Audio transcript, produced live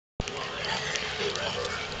forever.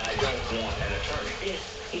 I don't want an attorney. Yes,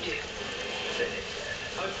 you do.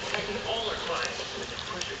 I'm protecting all our clients with the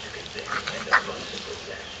pressure to convict and the abundance of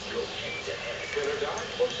that. You'll change the head. Good or die?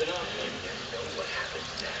 Close enough. You never know what happens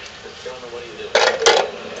next. Don't know what do you do?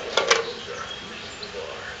 Sir, the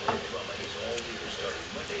bar. Drama is all leaders starting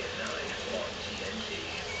Monday at 9 on TNT.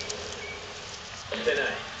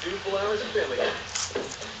 Tonight, 2 full hours of Family Guy.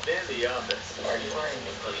 Then The Office. Are you wearing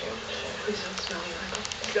the perfume? Please don't smell me, Michael.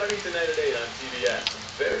 Starting tonight at 8 on CBS.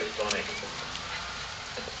 Very funny.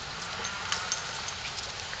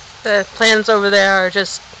 The plants over there are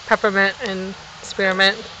just peppermint and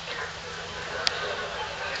spearmint.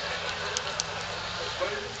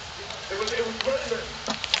 It was Brendan.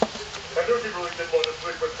 I knew he really did want to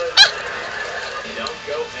sleep with me. Don't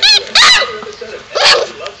go anywhere. Another episode of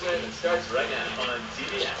Everybody Loves Raymond starts right now on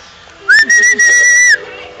CBS.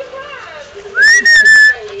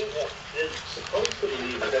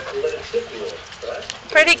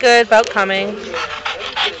 Pretty good about coming.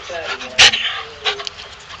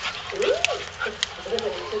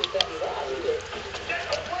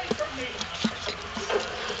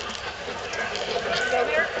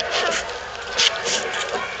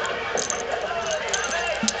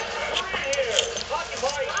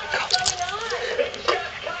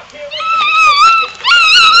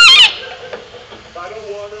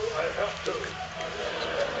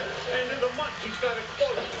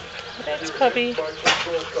 That's Puppy. She's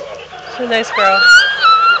a nice girl.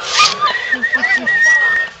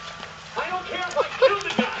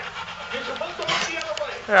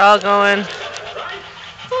 They're all going.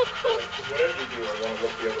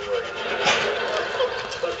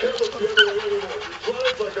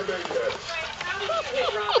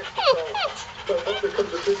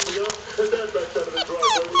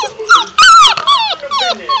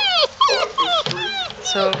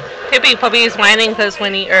 So Hippy Puppy is whining because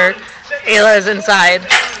Ayla is inside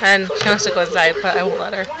and she wants to go inside, but I won't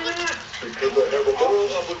let her. Because I have a moral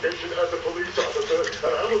obligation as a police officer,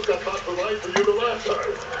 and I almost got caught for lying for you the last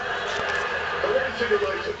time. Now let me see your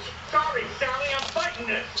license. Sorry, Sally, I'm fighting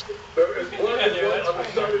this. There is black and white on the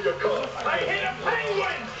side of your car. I hit a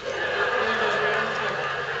penguin!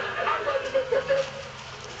 I'm ready to pick it.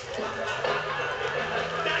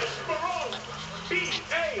 That's Barone!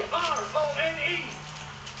 B-A-R-O-N-E!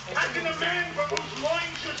 As in a man from whose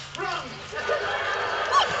loins you're sprung!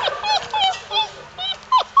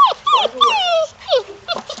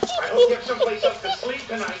 I hope you have someplace else to sleep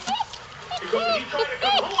tonight. Because if you try to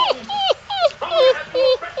come home, I'm going to have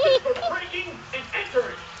you arrested for breaking and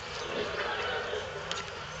entering.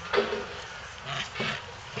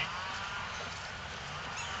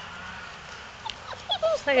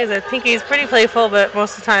 Like I said, Pinky's pretty playful, but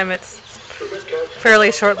most of the time it's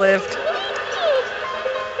fairly short-lived.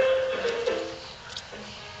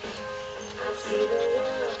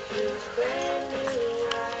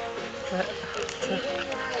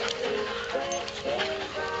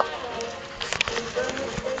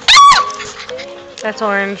 That's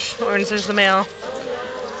Orange. Orange is the male.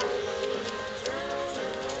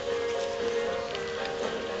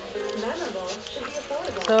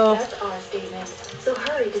 So,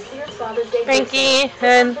 Frankie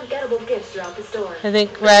and I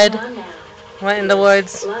think Red went in the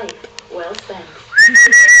woods.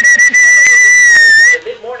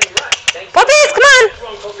 Puppies, come on!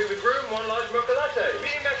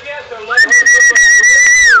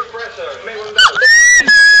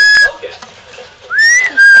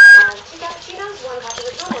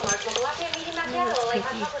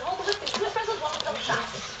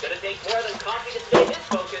 Gonna take more than coffee to stay this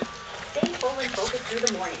focused. Stay full and focused through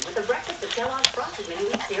the morning with a breakfast of Kellogg's Frosted Mini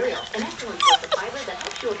Wheat cereal, an excellent source of fiber that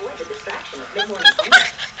helps you avoid the distraction of mid-morning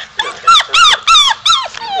snacks.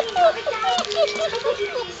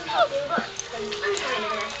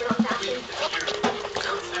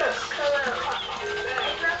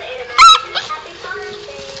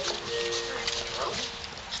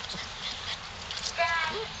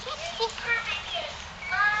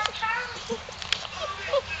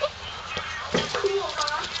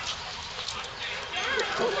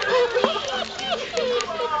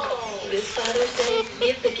 This Father's Day,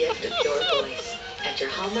 give the gift of your voice at your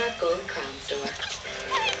Hallmark Gold Crown store.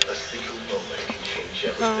 A single moment can change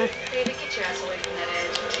everything. Baby, get your ass away from that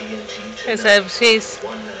edge. TNT I said she's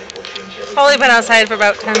one night will change everything. probably been outside for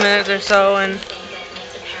about 10 minutes or so, and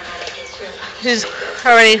she's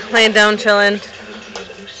already laying down chilling.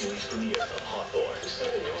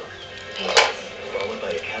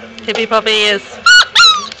 Hippy Puppy is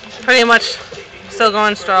pretty much still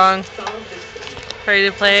going strong. Ready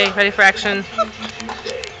to play, ready for action.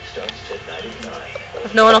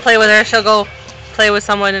 If no one will play with her, she'll go play with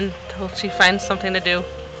someone until she finds something to do.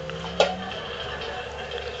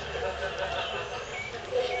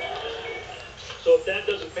 So if Dad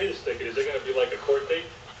doesn't pay the sticker,